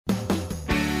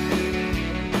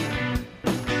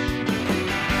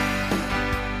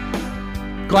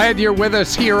Glad you're with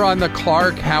us here on the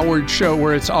Clark Howard Show,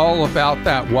 where it's all about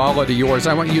that wallet of yours.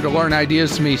 I want you to learn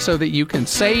ideas from me so that you can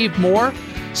save more,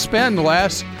 spend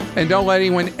less, and don't let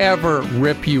anyone ever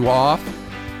rip you off.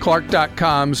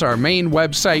 Clark.com's our main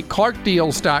website,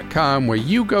 clarkdeals.com, where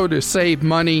you go to save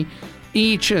money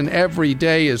each and every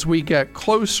day as we get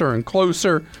closer and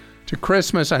closer to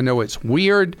Christmas. I know it's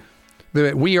weird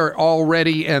that we are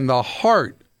already in the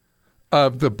heart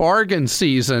of the bargain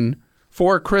season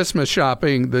for Christmas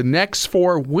shopping. The next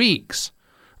 4 weeks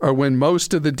are when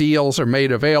most of the deals are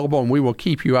made available, and we will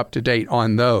keep you up to date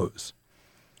on those.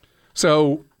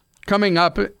 So coming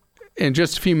up in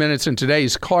just a few minutes in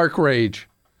today's Clark Rage,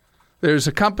 there's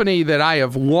a company that I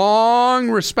have long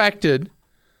respected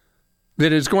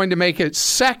that is going to make its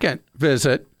second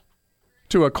visit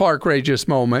to a Clark Rageous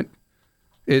moment.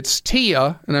 It's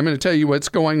TIAA, and I'm going to tell you what's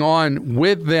going on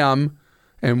with them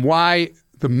and why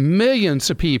the millions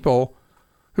of people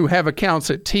who have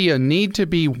accounts at TIAA need to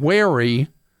be wary.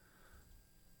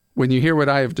 When you hear what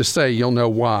I have to say, you'll know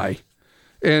why.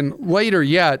 And later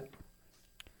yet,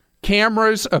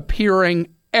 cameras appearing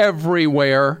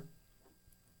everywhere,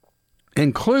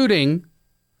 including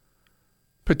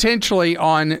potentially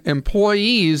on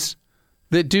employees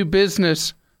that do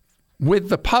business with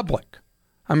the public.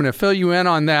 I'm going to fill you in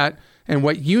on that. And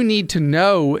what you need to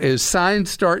know is signs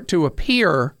start to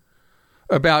appear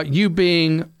about you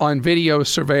being on video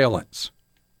surveillance.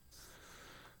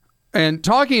 And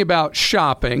talking about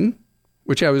shopping,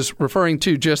 which I was referring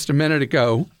to just a minute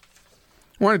ago,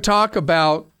 I want to talk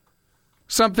about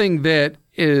something that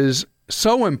is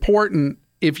so important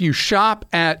if you shop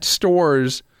at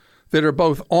stores that are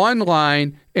both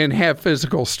online and have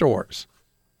physical stores.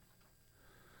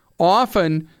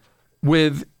 Often,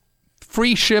 with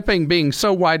free shipping being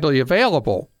so widely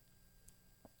available,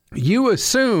 you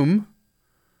assume,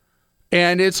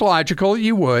 and it's logical,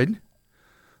 you would,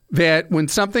 that when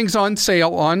something's on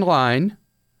sale online,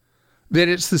 that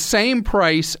it's the same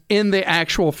price in the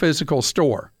actual physical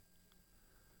store.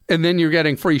 And then you're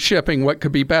getting free shipping. What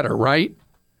could be better, right?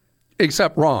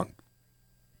 Except wrong.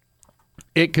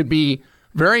 It could be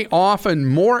very often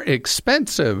more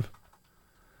expensive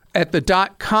at the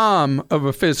 .com of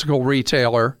a physical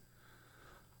retailer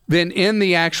than in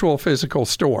the actual physical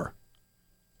store.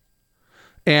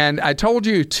 And I told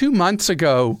you 2 months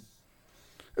ago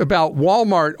about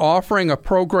Walmart offering a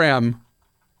program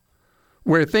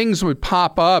where things would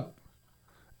pop up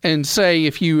and say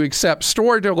if you accept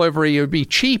store delivery, it would be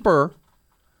cheaper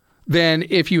than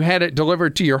if you had it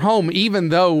delivered to your home, even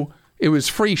though it was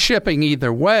free shipping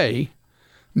either way.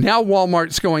 Now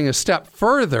Walmart's going a step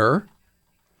further.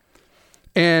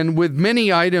 And with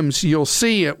many items you'll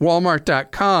see at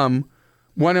walmart.com,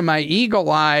 one of my eagle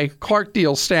eye Clark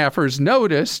Deal staffers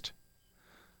noticed,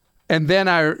 and then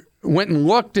I went and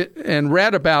looked at and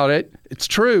read about it. It's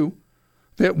true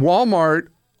that Walmart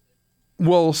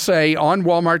will say on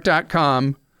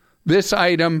walmart.com, this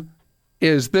item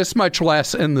is this much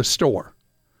less in the store.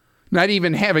 Not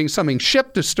even having something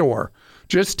shipped to store,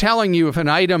 just telling you if an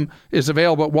item is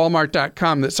available at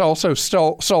walmart.com that's also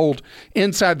sold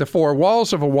inside the four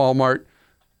walls of a Walmart,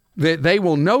 that they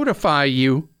will notify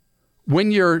you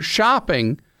when you're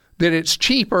shopping that it's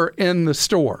cheaper in the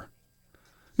store.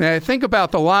 Now, think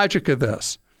about the logic of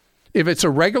this. If it's a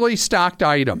regularly stocked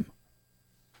item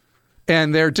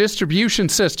and their distribution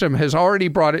system has already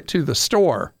brought it to the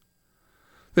store,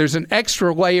 there's an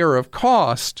extra layer of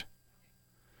cost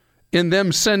in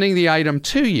them sending the item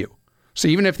to you. So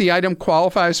even if the item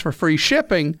qualifies for free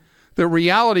shipping, the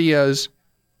reality is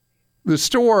the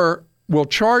store will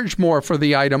charge more for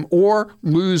the item or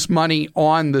lose money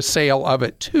on the sale of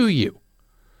it to you.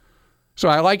 So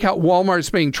I like how Walmart's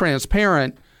being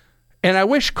transparent, and I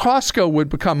wish Costco would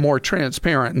become more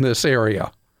transparent in this area.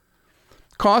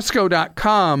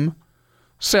 Costco.com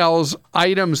sells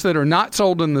items that are not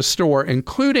sold in the store,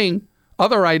 including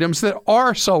other items that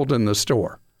are sold in the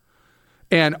store.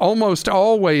 And almost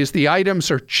always the items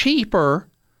are cheaper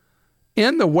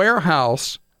in the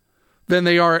warehouse than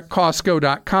they are at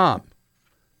Costco.com,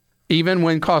 even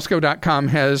when Costco.com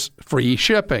has free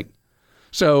shipping.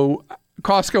 So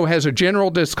Costco has a general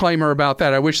disclaimer about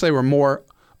that. I wish they were more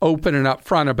open and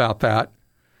upfront about that.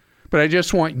 But I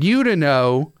just want you to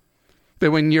know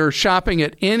that when you're shopping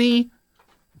at any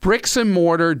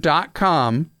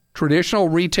bricksandmortar.com, traditional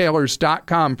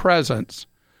retailers.com presence,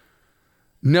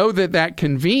 know that that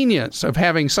convenience of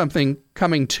having something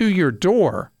coming to your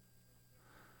door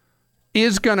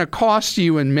is going to cost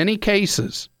you in many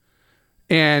cases.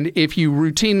 And if you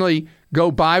routinely go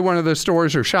by one of the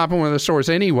stores or shop in one of the stores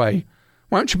anyway,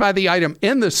 why don't you buy the item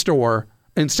in the store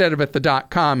instead of at the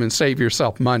 .com and save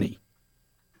yourself money?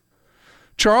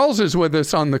 Charles is with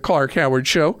us on the Clark Howard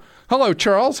Show. Hello,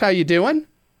 Charles. How you doing?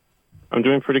 I'm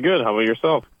doing pretty good. How about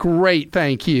yourself? Great,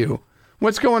 thank you.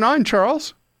 What's going on,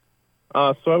 Charles?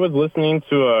 So I was listening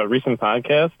to a recent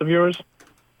podcast of yours,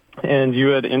 and you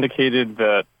had indicated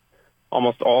that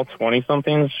almost all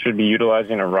 20-somethings should be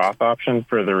utilizing a Roth option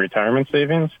for their retirement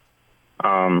savings.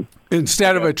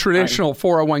 Instead of a traditional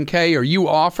 401k, are you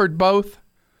offered both?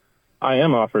 I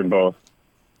am offered both.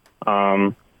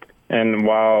 And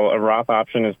while a Roth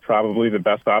option is probably the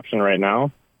best option right now,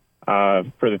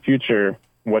 for the future,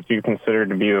 what do you consider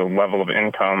to be the level of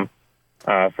income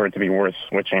for it to be worth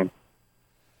switching?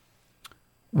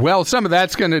 Well, some of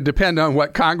that's going to depend on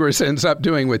what Congress ends up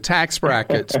doing with tax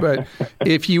brackets. But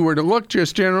if you were to look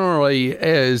just generally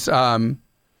as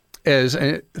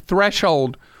a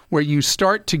threshold where you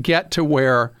start to get to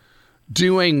where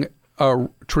doing a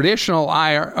traditional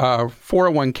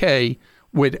 401k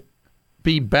would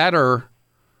be better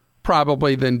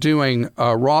probably than doing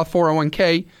a Roth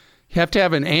 401k, you have to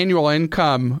have an annual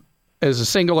income as a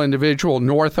single individual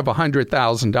north of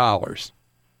 $100,000.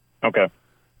 Okay.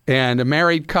 And a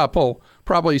married couple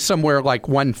probably somewhere like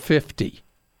 150.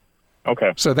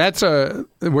 Okay. So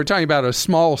we're talking about a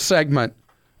small segment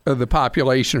of the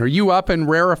population. Are you up in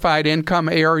rarefied income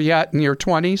air yet in your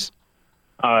 20s?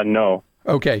 No.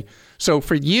 Okay. So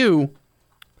for you,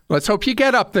 let's hope you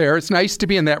get up there. It's nice to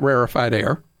be in that rarefied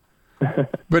air.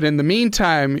 But in the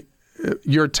meantime,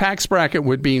 your tax bracket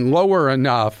would be lower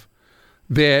enough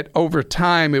that over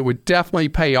time it would definitely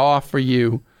pay off for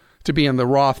you to be in the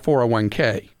Roth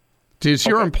 401k. Does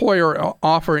your employer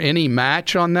offer any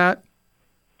match on that?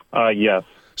 Yes.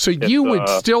 So you would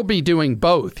still be doing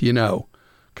both,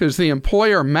 because the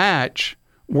employer match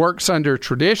works under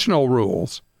traditional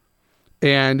rules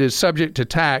and is subject to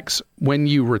tax when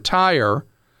you retire.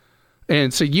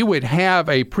 And so you would have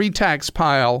a pre-tax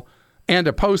pile and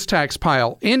a post-tax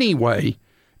pile anyway,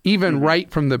 even right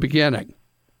from the beginning.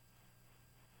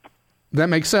 That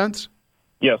make sense?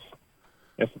 Yes.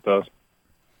 Yes, it does.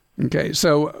 Okay,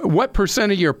 so what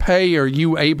percent of your pay are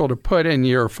you able to put in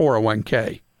your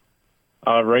 401k?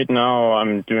 Right now,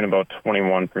 I'm doing about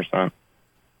 21%.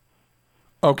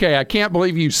 Okay, I can't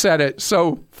believe you said it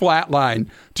so flatline.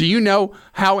 Do you know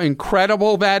how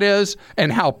incredible that is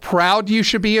and how proud you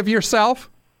should be of yourself?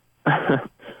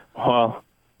 Well,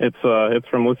 it's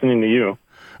from listening to you.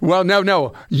 Well,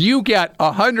 no. You get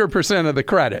 100% of the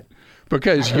credit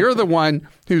because you're the one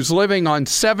who's living on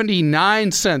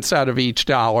 79 cents out of each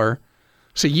dollar,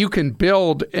 so you can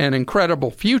build an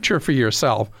incredible future for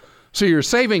yourself. So you're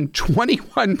saving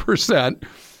 21%.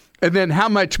 And then how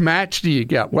much match do you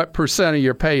get? What percent of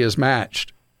your pay is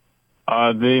matched?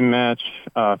 They match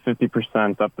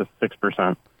 50% up to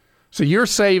 6%. So you're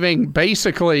saving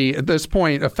basically at this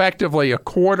point effectively a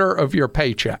quarter of your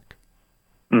paycheck.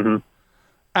 Mm-hmm.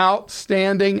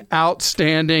 Outstanding.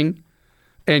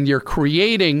 And you're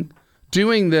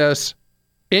doing this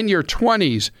in your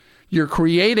 20s, you're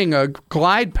creating a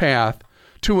glide path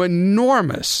to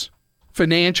enormous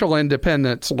financial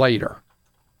independence later.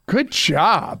 Good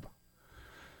job.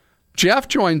 Jeff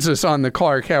joins us on the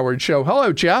Clark Howard Show.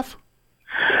 Hello, Jeff.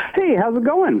 Hey, how's it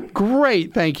going?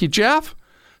 Great. Thank you, Jeff.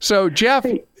 So, Jeff,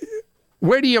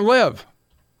 where do you live?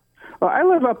 Well, I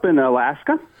live up in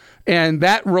Alaska. And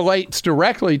that relates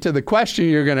directly to the question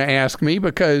you're going to ask me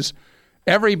because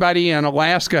everybody in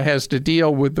Alaska has to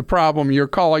deal with the problem you're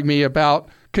calling me about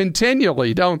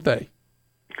continually, don't they?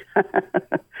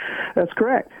 That's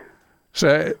correct.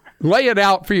 So lay it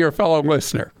out for your fellow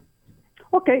listener.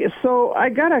 Okay, so I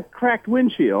got a cracked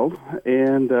windshield,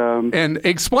 and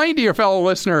explain to your fellow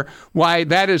listener why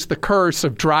that is the curse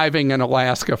of driving in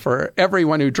Alaska for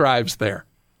everyone who drives there.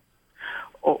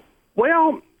 Oh,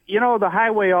 well, the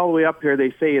highway all the way up here, they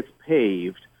say it's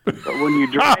paved, but when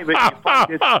you drive it,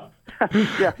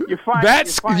 you find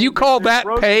it's you call that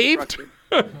paved?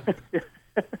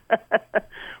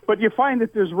 But you find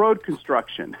that there's road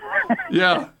construction.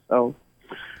 Yeah. So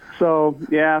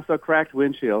cracked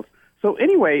windshield. So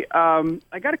anyway, I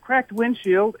got a cracked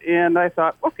windshield, and I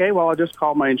thought, okay, well, I'll just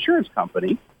call my insurance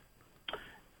company.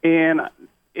 And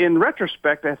in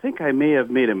retrospect, I think I may have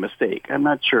made a mistake. I'm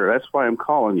not sure. That's why I'm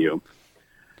calling you.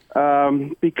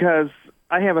 Because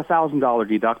I have a $1,000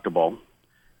 deductible,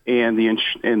 and the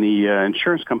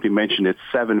insurance company mentioned it's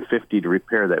 $750 to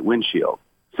repair that windshield.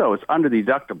 So it's under the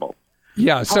deductible.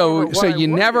 Yeah, so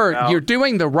you're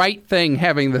doing the right thing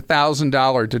having the $1,000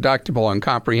 deductible on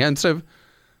comprehensive.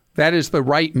 That is the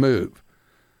right move.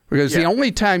 Because the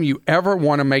only time you ever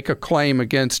want to make a claim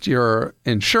against your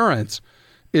insurance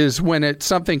is when it's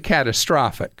something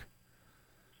catastrophic.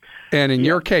 And in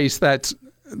your case, that's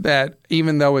that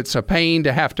even though it's a pain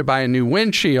to have to buy a new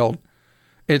windshield,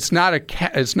 it's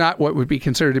not what would be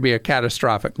considered to be a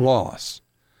catastrophic loss.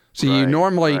 So you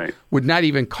normally would not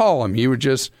even call them. You would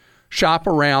just shop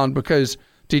around, because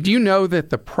did you know that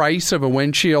the price of a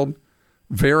windshield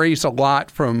varies a lot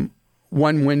from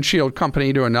one windshield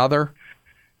company to another?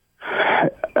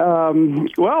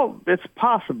 Well, it's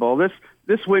possible.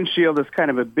 This windshield is kind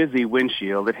of a busy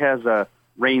windshield. It has a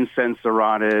rain sensor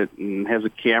on it and has a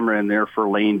camera in there for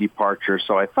lane departure.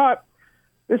 So I thought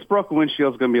this broken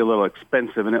windshield is going to be a little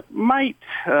expensive, and it might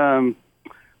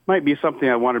be something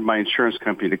I wanted my insurance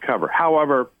company to cover.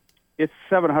 However, it's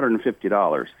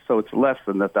 $750, so it's less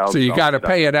than the $1,000. So you got to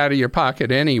pay it out of your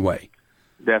pocket anyway.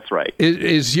 That's right.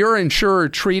 Is your insurer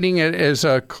treating it as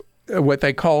what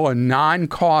they call a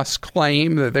non-cost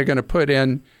claim, that they're going to put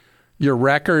in your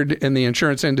record in the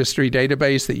insurance industry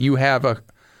database that you have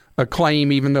a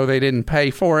claim even though they didn't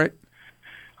pay for it?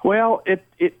 Well, it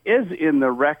is in the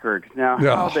record. Now,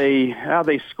 how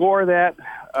they score that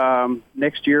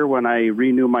next year when I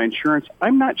renew my insurance,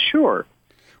 I'm not sure.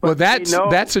 Well,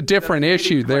 that's a different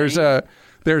issue. There's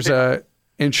a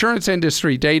insurance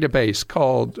industry database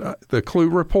called the Clue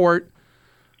Report,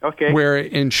 where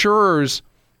insurers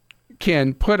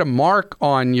can put a mark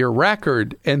on your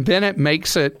record, and then it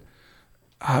makes it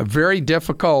very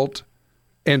difficult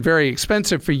and very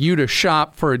expensive for you to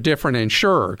shop for a different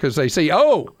insurer, because they say,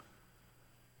 oh,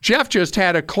 Jeff just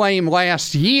had a claim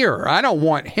last year. I don't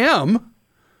want him.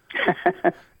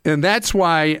 And that's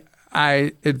why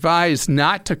I advise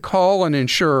not to call an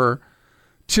insurer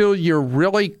till you're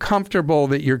really comfortable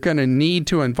that you're going to need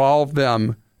to involve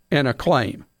them in a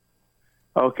claim.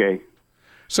 Okay.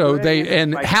 So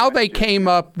how they came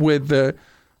up with the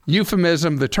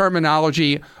euphemism, the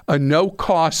terminology, a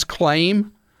no-cost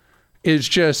claim, is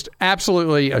just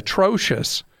absolutely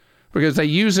atrocious, because they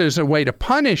use it as a way to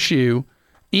punish you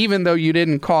even though you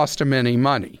didn't cost them any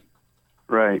money.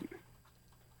 Right.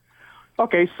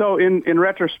 Okay, so in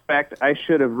retrospect, I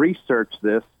should have researched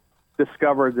this,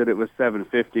 discovered that it was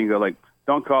 $750, and go like,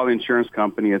 don't call the insurance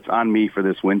company, it's on me for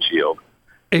this windshield.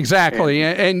 Exactly,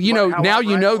 and now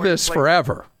you know this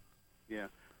forever. Yeah,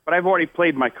 but I've already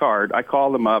played my card. I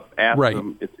called them up, asked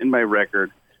them, it's in my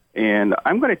record, and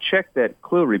I'm going to check that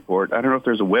Clue report. I don't know if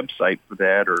there's a website for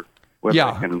that or whether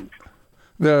I can...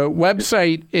 The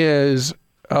website is,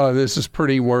 this is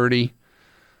pretty wordy.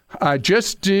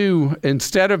 Just do,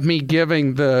 instead of me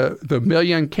giving the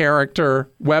 1,000,000-character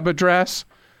web address,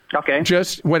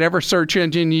 just whatever search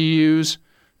engine you use,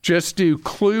 just do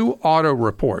Clue Auto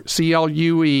Report,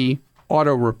 CLUE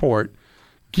Auto Report.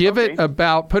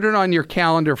 Put it on your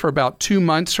calendar for about 2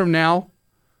 months from now.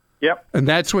 Yep. And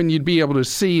that's when you'd be able to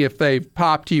see if they've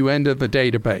popped you into the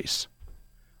database.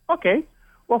 Okay.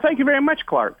 Well, thank you very much,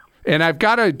 Clark. And I've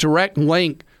got a direct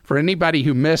link for anybody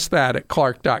who missed that at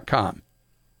clark.com.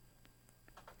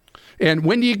 And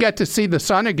when do you get to see the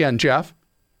sun again, Jeff?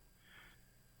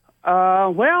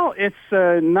 Well, it's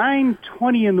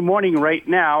 9:20 in the morning right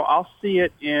now. I'll see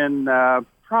it in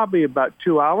probably about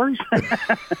 2 hours.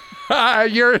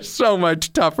 You're so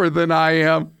much tougher than I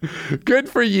am. Good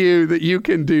for you that you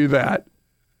can do that.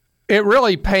 It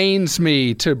really pains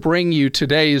me to bring you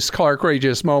today's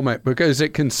Clark-Rageous moment, because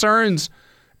it concerns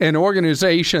an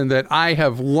organization that I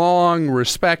have long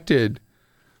respected.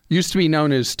 Used to be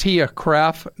known as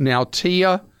TIAA, now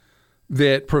TIAA,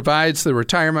 that provides the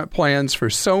retirement plans for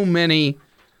so many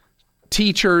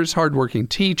teachers, hardworking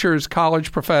teachers,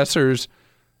 college professors,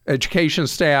 education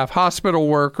staff, hospital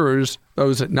workers,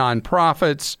 those at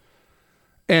nonprofits,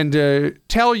 and to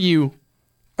tell you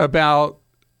about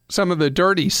some of the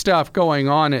dirty stuff going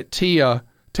on at TIAA,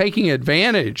 taking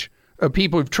advantage of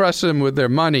people who've trusted them with their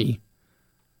money,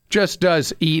 just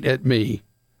does eat at me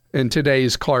in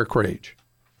today's Clark Rage.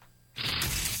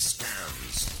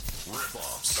 Scams,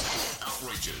 rip-offs,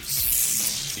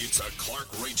 outrages. It's a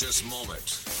Clark-Rageous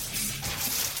moment.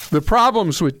 The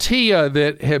problems with TIAA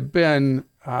that have been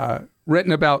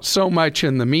written about so much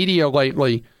in the media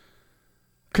lately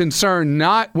concern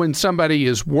not when somebody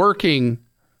is working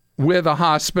with a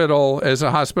hospital as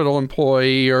a hospital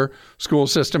employee or school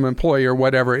system employee or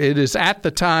whatever. It is at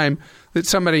the time that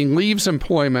somebody leaves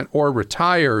employment or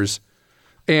retires.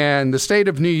 And the state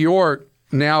of New York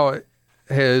now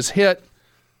has hit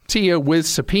TIAA with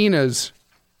subpoenas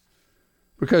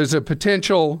because of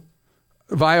potential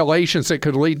violations that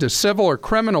could lead to civil or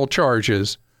criminal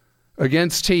charges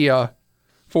against TIAA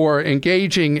for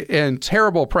engaging in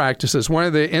terrible practices. One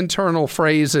of the internal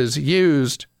phrases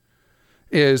used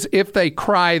is, if they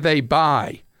cry, they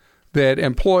buy, that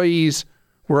employees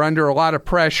were under a lot of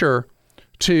pressure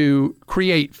to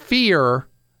create fear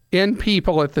in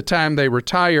people at the time they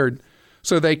retired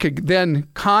so they could then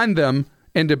con them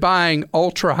into buying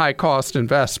ultra-high cost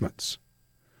investments.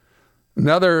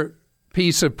 Another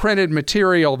piece of printed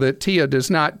material that TIAA does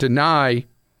not deny: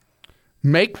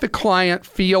 make the client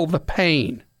feel the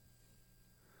pain.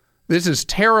 This is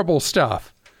terrible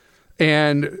stuff.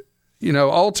 And,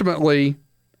 ultimately,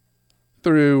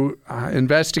 through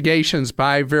investigations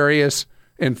by various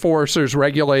enforcers,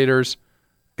 regulators,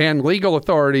 and legal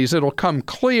authorities, it'll come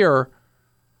clear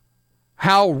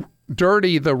how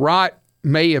dirty the rot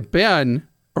may have been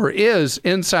or is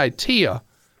inside TIAA.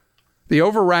 The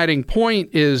overriding point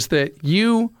is that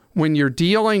you, when you're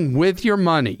dealing with your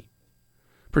money,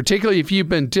 particularly if you've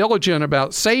been diligent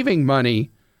about saving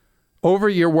money over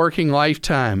your working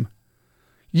lifetime,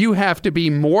 you have to be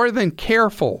more than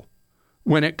careful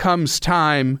when it comes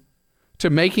time to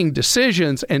making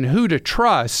decisions and who to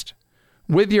trust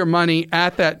with your money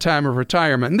at that time of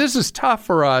retirement. And this is tough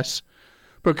for us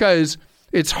because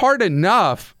it's hard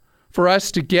enough for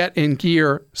us to get in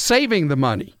gear saving the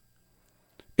money.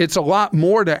 It's a lot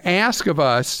more to ask of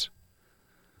us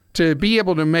to be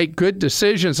able to make good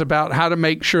decisions about how to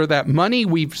make sure that money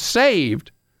we've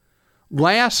saved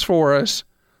lasts for us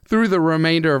through the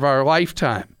remainder of our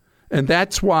lifetime. And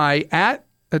that's why at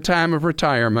a time of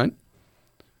retirement,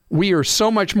 we are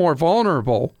so much more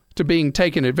vulnerable to being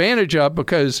taken advantage of,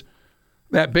 because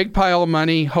that big pile of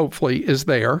money hopefully is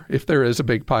there, if there is a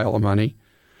big pile of money.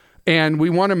 And we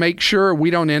want to make sure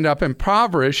we don't end up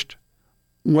impoverished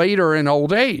later in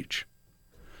old age.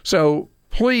 So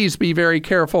please be very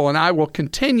careful, and I will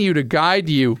continue to guide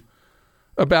you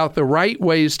about the right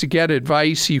ways to get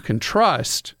advice you can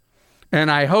trust.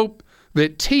 And I hope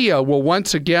that TIAA will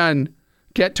once again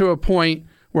get to a point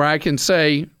where I can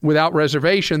say without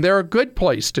reservation, they're a good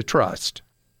place to trust.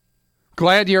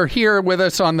 Glad you're here with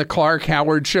us on the Clark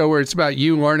Howard Show, where it's about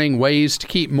you learning ways to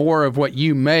keep more of what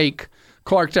you make.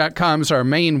 Clark.com is our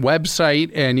main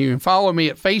website, and you can follow me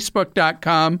at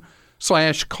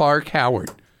Facebook.com/Clark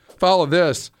Howard. Follow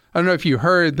this. I don't know if you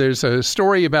heard, there's a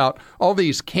story about all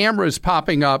these cameras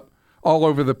popping up all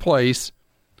over the place,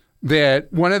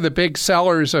 that one of the big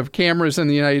sellers of cameras in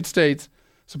the United States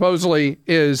supposedly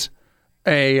is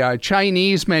a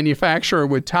Chinese manufacturer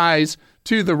with ties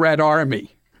to the Red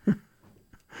Army.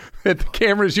 That the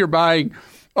cameras you're buying,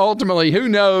 ultimately, who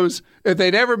knows if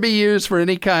they'd ever be used for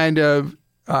any kind of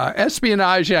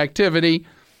espionage activity.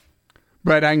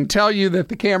 But I can tell you that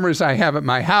the cameras I have at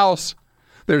my house,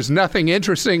 there's nothing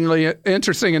interesting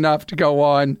enough to go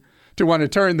on to want to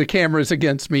turn the cameras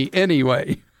against me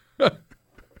anyway.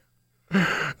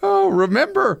 Oh,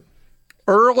 remember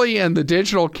early in the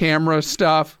digital camera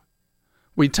stuff,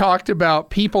 we talked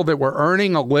about people that were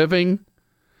earning a living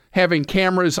having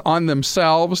cameras on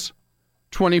themselves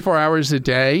 24 hours a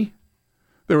day.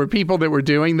 There were people that were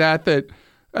doing that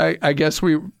I guess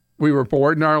we were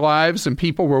bored in our lives, and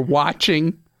people were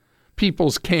watching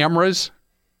people's cameras,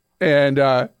 and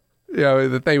that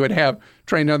they would have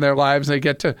trained on their lives. They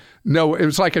get to know, it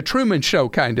was like a Truman Show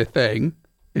kind of thing,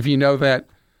 if you know that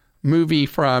movie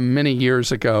from many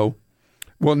years ago.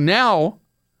 Well, now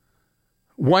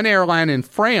one airline in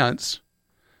France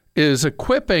is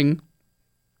equipping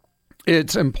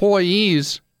its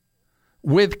employees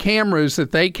with cameras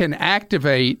that they can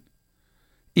activate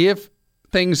if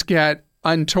things get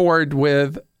untoward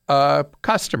with a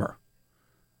customer.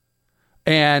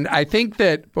 And I think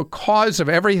that because of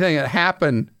everything that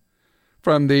happened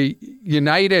from the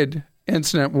United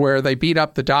incident where they beat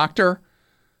up the doctor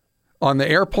on the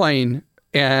airplane,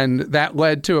 and that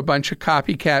led to a bunch of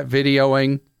copycat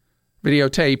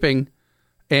videotaping,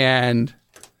 and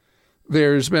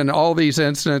there's been all these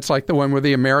incidents like the one where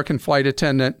the American flight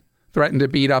attendant threatened to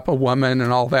beat up a woman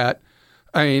and all that.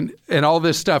 I mean, and all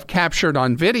this stuff captured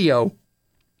on video.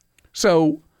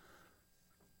 So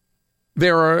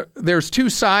there's two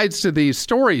sides to these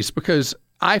stories, because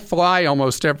I fly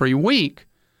almost every week,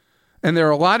 and there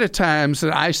are a lot of times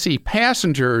that I see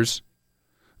passengers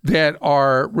that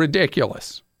are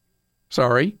ridiculous.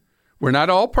 Sorry, we're not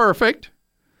all perfect,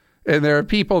 and there are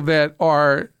people that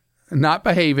are not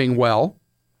behaving well,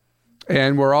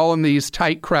 and we're all in these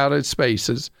tight, crowded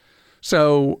spaces.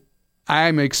 So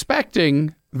I'm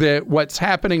expecting that what's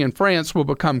happening in France will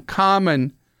become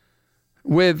common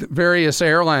with various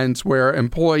airlines, where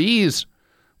employees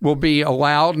will be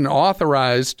allowed and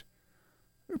authorized,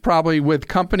 probably with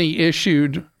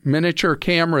company-issued miniature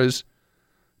cameras,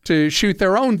 to shoot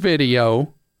their own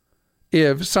video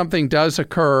if something does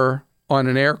occur on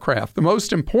an aircraft. The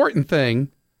most important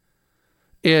thing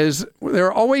is there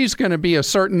are always going to be a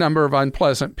certain number of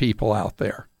unpleasant people out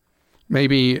there.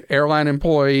 Maybe airline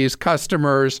employees,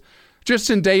 customers, just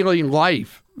in daily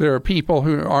life, there are people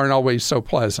who aren't always so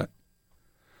pleasant.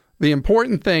 The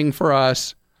important thing for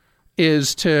us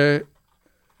is to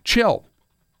chill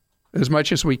as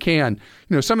much as we can.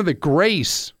 Some of the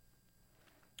grace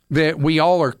that we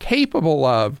all are capable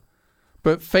of,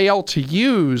 but fail to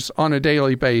use on a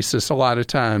daily basis a lot of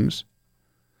times,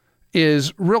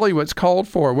 is really what's called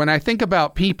for. When I think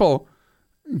about people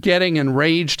getting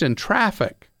enraged in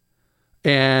traffic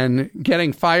and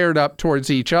getting fired up towards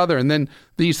each other, and then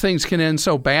these things can end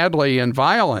so badly in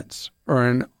violence or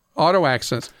in auto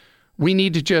accidents, we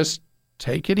need to just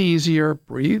take it easier,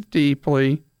 breathe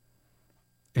deeply,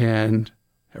 and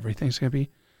everything's going to be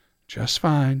just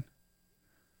fine.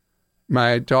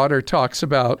 My daughter talks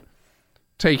about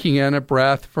taking in a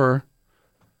breath for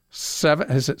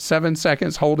 7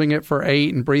 seconds, holding it for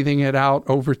 8, and breathing it out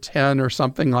over 10 or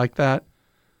something like that.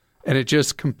 And it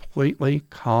just completely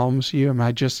calms you.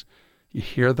 You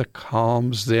hear the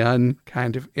calm Zen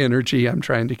kind of energy I'm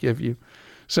trying to give you.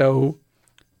 So,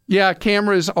 yeah,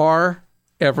 cameras are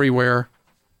everywhere,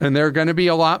 and there are going to be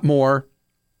a lot more.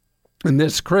 And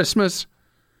this Christmas,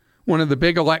 one of the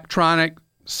big electronic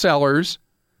sellers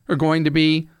are going to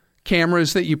be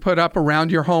cameras that you put up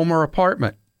around your home or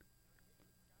apartment.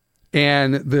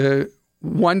 And the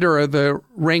wonder of the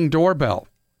Ring doorbell.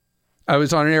 I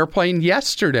was on an airplane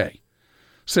yesterday,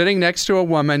 sitting next to a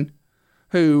woman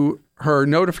who her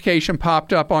notification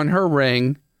popped up on her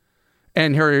Ring,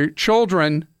 and her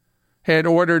children had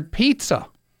ordered pizza.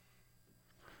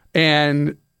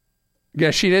 And I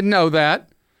guess she didn't know that.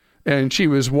 And she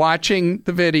was watching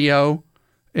the video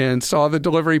and saw the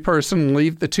delivery person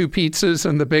leave the 2 pizzas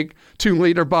and the big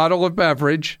 2-liter bottle of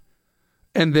beverage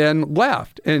and then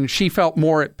left. And she felt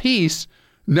more at peace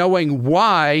knowing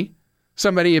why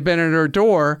somebody had been at her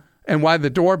door and why the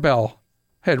doorbell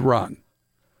had rung.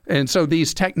 And so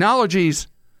these technologies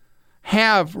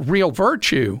have real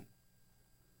virtue,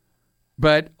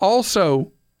 but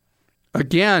also,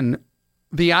 again,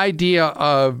 the idea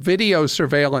of video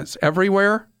surveillance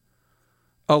everywhere,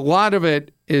 a lot of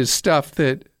it is stuff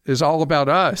that is all about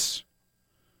us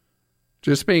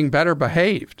just being better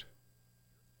behaved.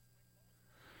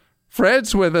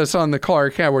 Fred's with us on the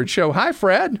Clark Howard Show. Hi,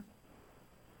 Fred.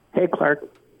 Hey, Clark.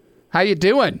 How you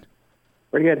doing?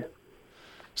 Pretty good.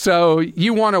 So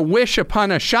you want to wish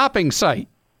upon a shopping site?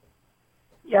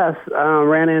 Yes,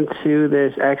 ran into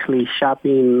this actually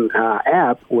shopping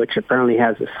app, which apparently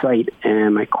has a site,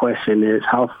 and my question is,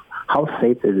 how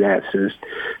safe is that, since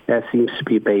that seems to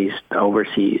be based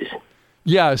overseas?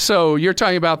 Yeah, so you're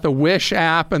talking about the Wish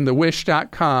app and the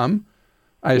Wish.com.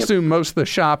 I assume most of the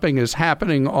shopping is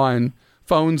happening on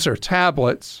phones or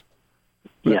tablets,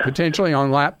 but potentially on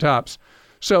laptops.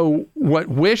 So what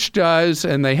Wish does,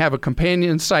 and they have a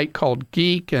companion site called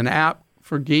Geek, an app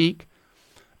for Geek,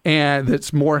 and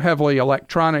that's more heavily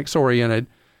electronics oriented,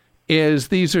 is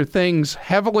these are things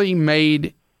heavily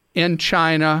made in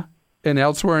China and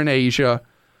elsewhere in Asia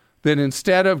that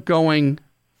instead of going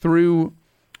through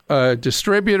a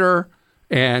distributor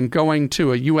and going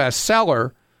to a U.S.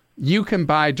 seller, you can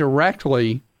buy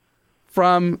directly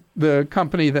from the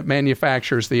company that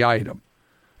manufactures the item.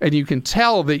 And you can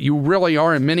tell that you really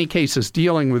are, in many cases,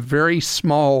 dealing with very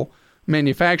small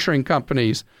manufacturing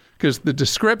companies, because the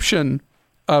description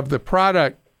of the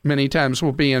product many times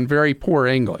will be in very poor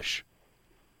English.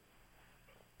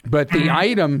 But the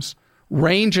items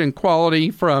range in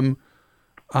quality from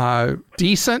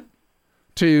decent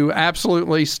to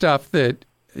absolutely stuff that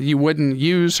you wouldn't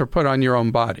use or put on your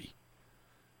own body.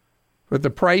 But the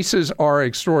prices are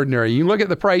extraordinary. You look at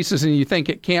the prices and you think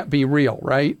it can't be real,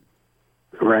 right?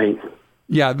 Right.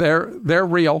 Yeah, they're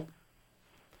real.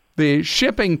 The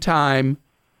shipping time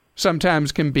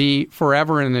sometimes can be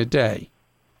forever and a day.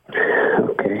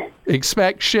 Okay.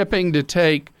 Expect shipping to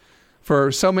take,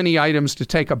 for so many items, to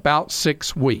take about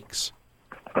 6 weeks.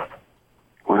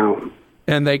 Wow.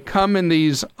 And they come in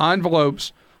these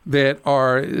envelopes that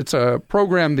are, it's a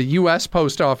program the U.S.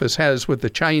 Post Office has with the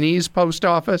Chinese Post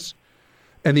Office.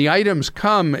 And the items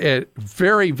come at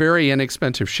very, very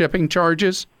inexpensive shipping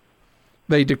charges.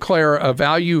 They declare a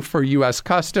value for U.S.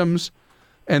 Customs,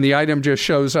 and the item just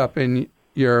shows up in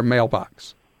your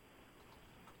mailbox.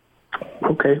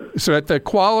 Okay. So the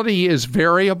quality is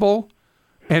variable,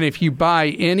 and if you buy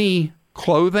any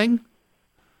clothing,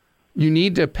 you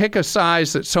need to pick a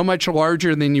size that's so much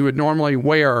larger than you would normally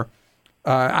wear.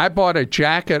 I bought a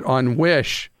jacket on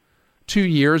Wish 2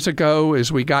 years ago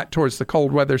as we got towards the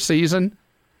cold weather season,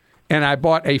 and I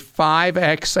bought a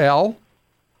 5XL,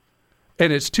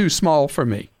 and it's too small for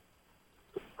me.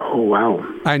 Oh, wow.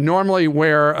 I normally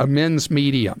wear a men's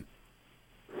medium,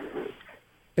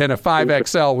 and a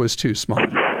 5XL was too small.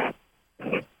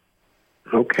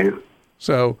 Okay.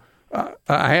 So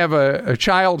I have a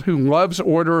child who loves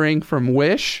ordering from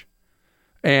Wish,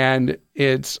 and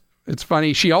it's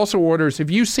funny. She also orders. Have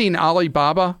you seen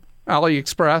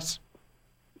AliExpress?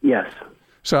 Yes.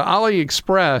 So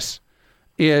AliExpress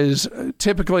is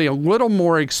typically a little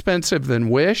more expensive than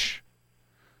Wish,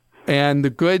 and the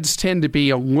goods tend to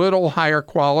be a little higher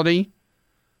quality,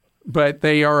 but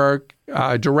they are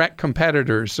direct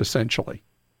competitors, essentially.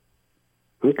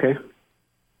 Okay.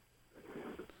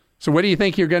 So what do you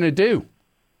think you're going to do?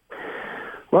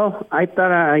 Well, I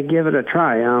thought I'd give it a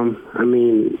try. I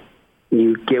mean,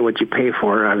 you get what you pay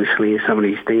for, obviously. Some of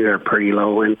these things are pretty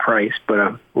low in price, but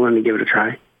I wanted to give it a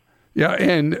try. Yeah,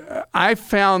 and I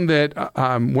found that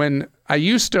when I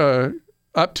used to,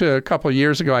 up to a couple of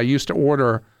years ago, I used to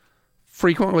order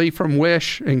frequently from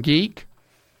Wish and Geek.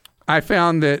 I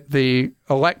found that the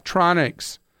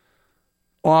electronics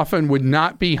often would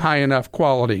not be high enough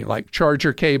quality, like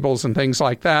charger cables and things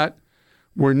like that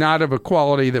were not of a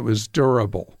quality that was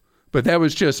durable. But that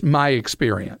was just my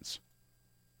experience.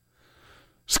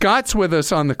 Scott's with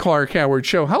us on the Clark Howard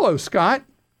Show. Hello, Scott.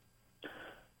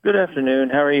 Good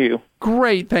afternoon. How are you?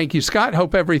 Great. Thank you, Scott.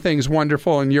 Hope everything's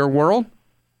wonderful in your world.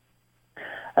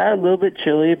 A little bit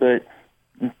chilly, but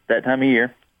it's that time of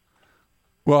year.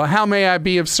 Well, how may I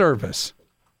be of service?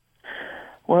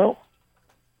 Well,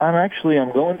 I'm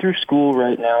going through school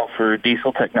right now for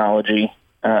diesel technology.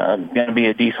 I'm going to be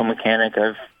a diesel mechanic.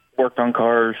 I've worked on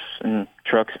cars and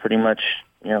trucks pretty much,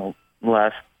 the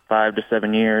last 5 to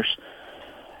 7 years.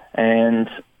 And,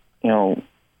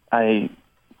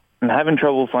 I'm having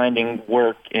trouble finding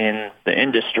work in the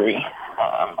industry.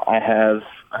 I have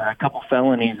a couple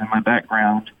felonies in my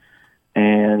background,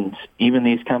 and even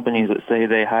these companies that say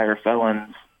they hire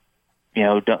felons,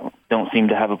 don't seem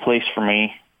to have a place for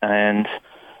me. And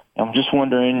I'm just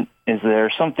wondering, is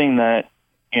there something that,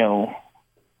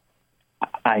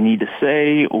 I need to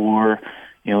say, or,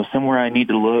 somewhere I need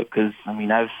to look? Because,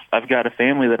 I've got a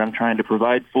family that I'm trying to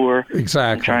provide for.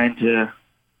 Exactly. I'm trying to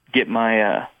get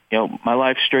my, my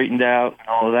life straightened out and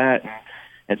all of that.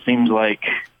 And it seems like,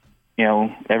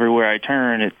 everywhere I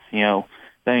turn, it's,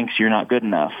 thanks, you're not good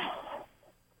enough.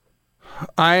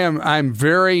 I'm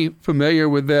very familiar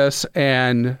with this,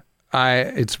 and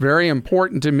it's very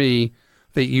important to me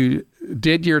that you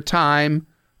did your time,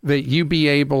 that you be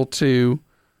able to,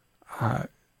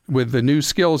 with the new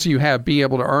skills you have, be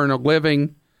able to earn a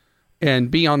living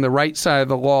and be on the right side of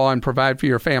the law and provide for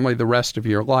your family the rest of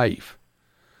your life.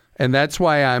 And that's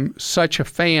why I'm such a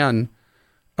fan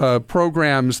of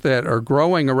programs that are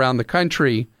growing around the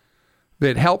country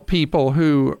that help people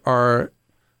who are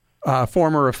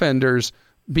former offenders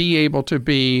be able to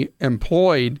be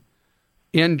employed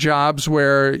in jobs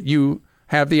where you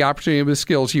have the opportunity with the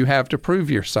skills you have to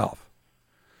prove yourself.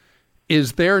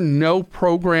 Is there no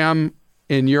program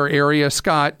in your area,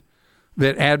 Scott,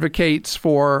 that advocates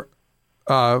for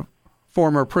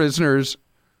former prisoners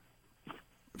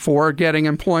for getting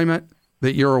employment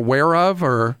that you're aware of?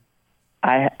 Or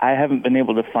I haven't been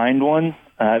able to find one.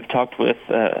 I've talked with,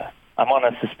 I'm on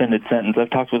a suspended sentence. I've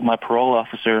talked with my parole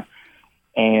officer,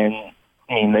 and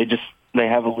they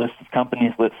have a list of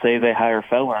companies that say they hire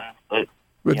felons, but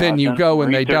then you go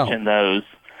and they don't. Those.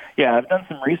 Yeah, I've done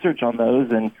some research on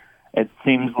those, and it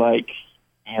seems like,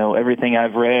 everything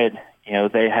I've read,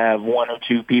 they have 1 or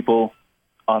 2 people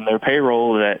on their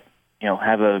payroll that,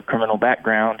 have a criminal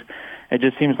background. It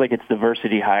just seems like it's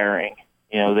diversity hiring.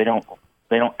 They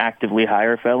don't actively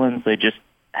hire felons. They just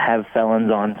have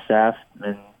felons on staff,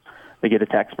 and they get a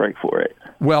tax break for it.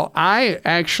 Well, I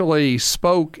actually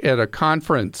spoke at a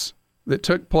conference that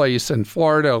took place in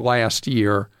Florida last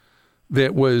year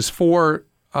that was for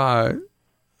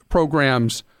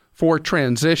programs for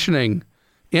transitioning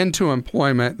into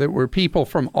employment that were people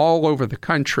from all over the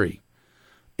country.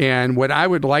 And what I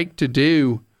would like to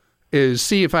do is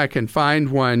see if I can find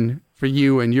one for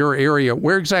you in your area.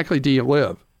 Where exactly do you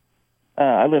live?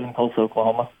 I live in Tulsa,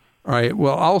 Oklahoma. All right.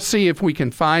 Well, I'll see if we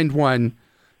can find one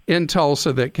in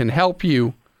Tulsa that can help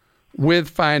you with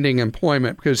finding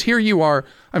employment, because here you are.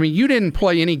 You didn't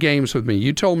play any games with me.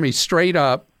 You told me straight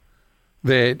up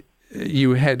that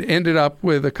you had ended up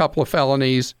with a couple of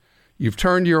felonies. You've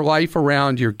turned your life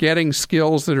around. You're getting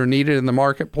skills that are needed in the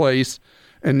marketplace,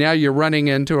 and now you're running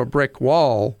into a brick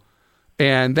wall,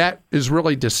 and that is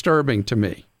really disturbing to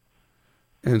me.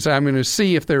 And so I'm going to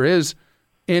see if there is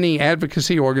any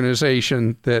advocacy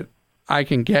organization that I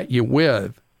can get you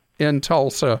with in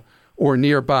Tulsa or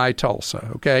nearby Tulsa,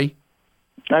 okay?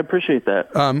 I appreciate that.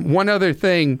 One other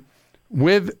thing,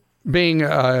 with being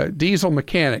a diesel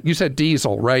mechanic, you said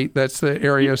diesel, right? That's the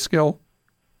area of skill?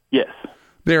 Yes.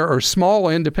 There are small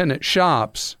independent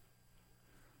shops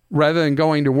rather than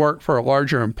going to work for a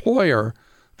larger employer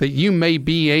that you may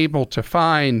be able to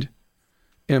find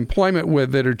employment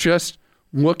with that are just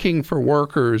looking for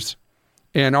workers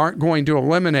and aren't going to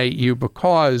eliminate you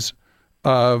because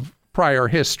of prior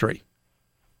history.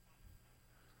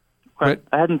 But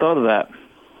I hadn't thought of that.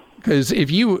 Because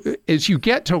as you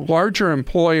get to larger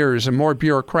employers and more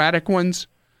bureaucratic ones,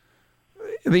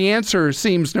 the answer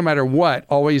seems, no matter what,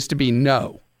 always to be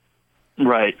no.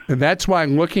 Right. And that's why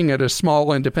looking at a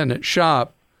small independent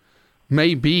shop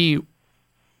may be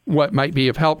what might be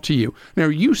of help to you. Now,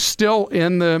 are you still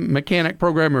in the mechanic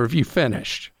program, or have you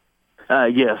finished?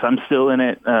 Yes, I'm still in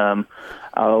it.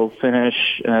 I'll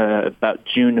finish about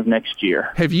June of next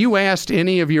year. Have you asked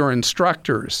any of your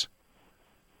instructors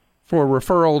for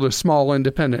referral to small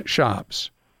independent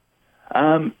shops?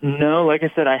 No, like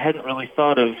I said, I hadn't really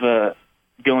thought of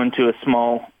going to a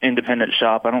small independent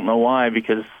shop. I don't know why,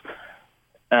 because,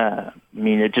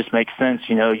 it just makes sense.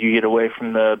 You get away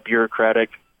from the bureaucratic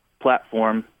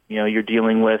platform. You're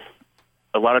dealing with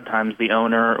a lot of times the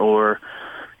owner or,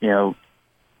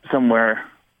 somewhere,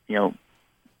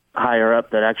 higher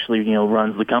up that actually,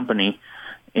 runs the company.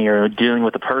 And you're dealing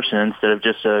with a person instead of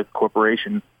just a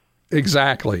corporation.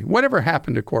 Exactly. Whatever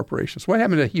happened to corporations? What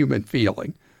happened to human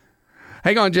feeling?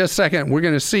 Hang on just a second. We're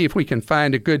going to see if we can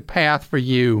find a good path for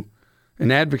you.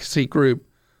 An advocacy group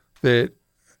that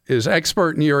is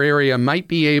expert in your area might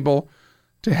be able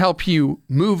to help you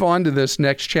move on to this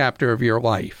next chapter of your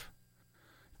life.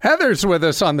 Heather's with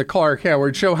us on the Clark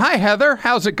Howard Show. Hi, Heather.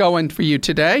 How's it going for you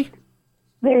today?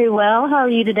 Very well. How are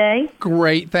you today?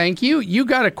 Great, thank you. You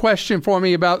got a question for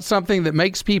me about something that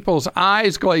makes people's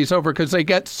eyes glaze over because they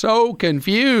get so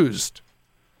confused.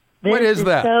 What is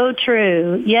that? So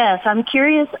true. Yes, I'm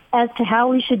curious as to how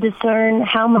we should discern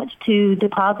how much to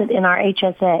deposit in our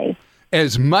HSA.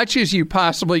 As much as you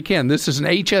possibly can. This is an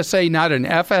HSA, not an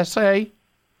FSA?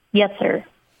 Yes, sir.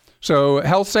 So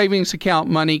health savings account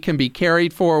money can be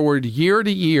carried forward year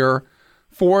to year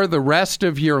for the rest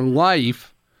of your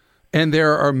life. And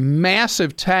there are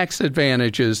massive tax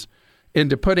advantages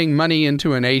into putting money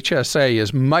into an HSA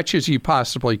as much as you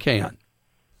possibly can.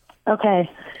 Okay.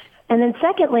 And then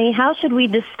secondly, how should we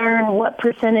discern what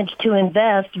percentage to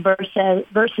invest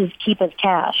versus keep as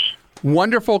cash?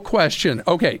 Wonderful question.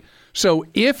 Okay. So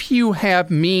if you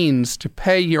have means to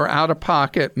pay your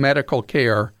out-of-pocket medical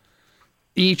care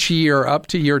each year up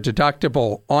to your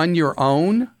deductible on your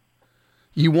own,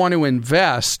 you want to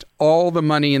invest all the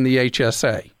money in the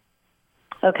HSA.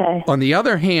 Okay. On the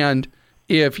other hand,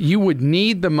 if you would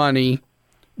need the money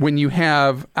when you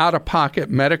have out-of-pocket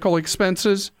medical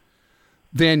expenses,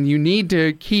 then you need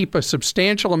to keep a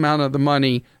substantial amount of the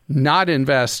money not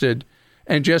invested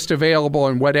and just available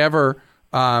in whatever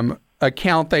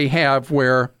account they have,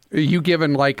 where you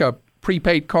given like a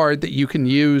prepaid card that you can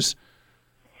use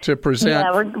to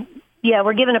present.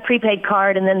 We're given a prepaid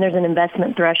card, and then there's an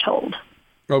investment threshold.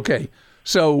 Okay.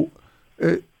 So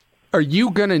are you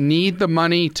going to need the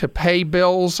money to pay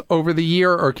bills over the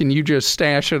year, or can you just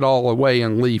stash it all away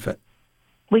and leave it?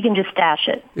 We can just stash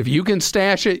it. If you can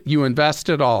stash it, you invest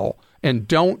it all. And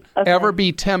don't ever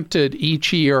be tempted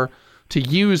each year to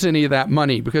use any of that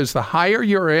money, because the higher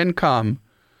your income,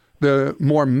 the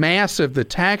more massive the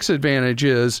tax advantage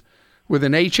is with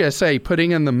an HSA,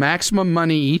 putting in the maximum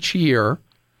money each year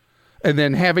and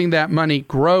then having that money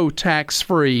grow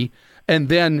tax-free and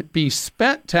then be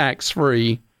spent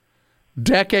tax-free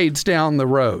decades down the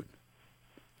road.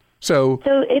 So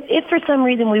if for some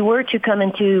reason we were to come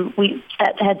into, we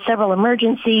had several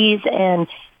emergencies and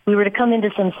we were to come into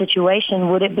some situation,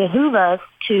 would it behoove us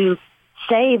to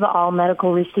save all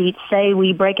medical receipts? Say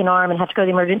we break an arm and have to go to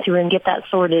the emergency room and get that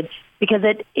sorted, because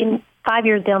in 5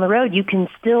 years down the road, you can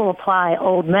still apply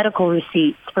old medical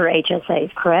receipts for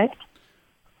HSAs, correct?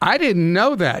 I didn't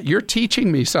know that. You're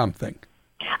teaching me something.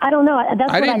 I don't know.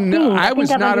 That's what I think. I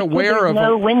was not aware of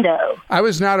no window. I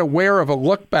was not aware of a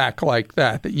look back like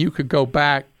that you could go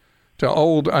back to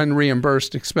old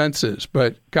unreimbursed expenses.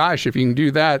 But gosh, if you can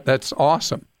do that, that's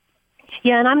awesome.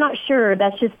 Yeah, and I'm not sure.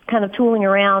 That's just kind of tooling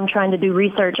around trying to do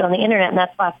research on the internet, and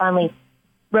that's why I finally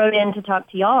wrote in to talk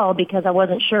to y'all, because I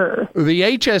wasn't sure. The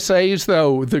HSAs,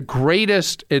 though, the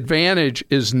greatest advantage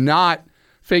is not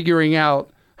figuring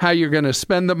out how you're going to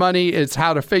spend the money. It's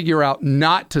how to figure out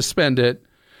not to spend it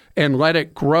and let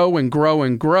it grow and grow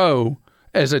and grow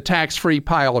as a tax-free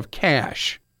pile of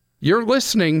cash. You're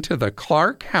listening to The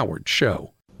Clark Howard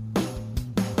Show.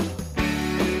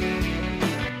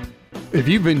 If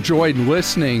you've enjoyed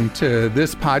listening to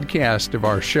this podcast of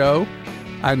our show,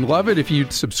 I'd love it if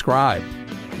you'd subscribe.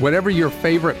 Whatever your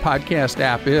favorite podcast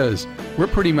app is, we're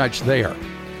pretty much there.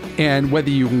 And whether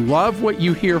you love what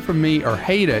you hear from me or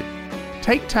hate it,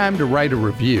 take time to write a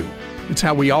review. It's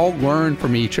how we all learn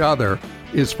from each other,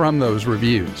 is from those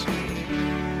reviews.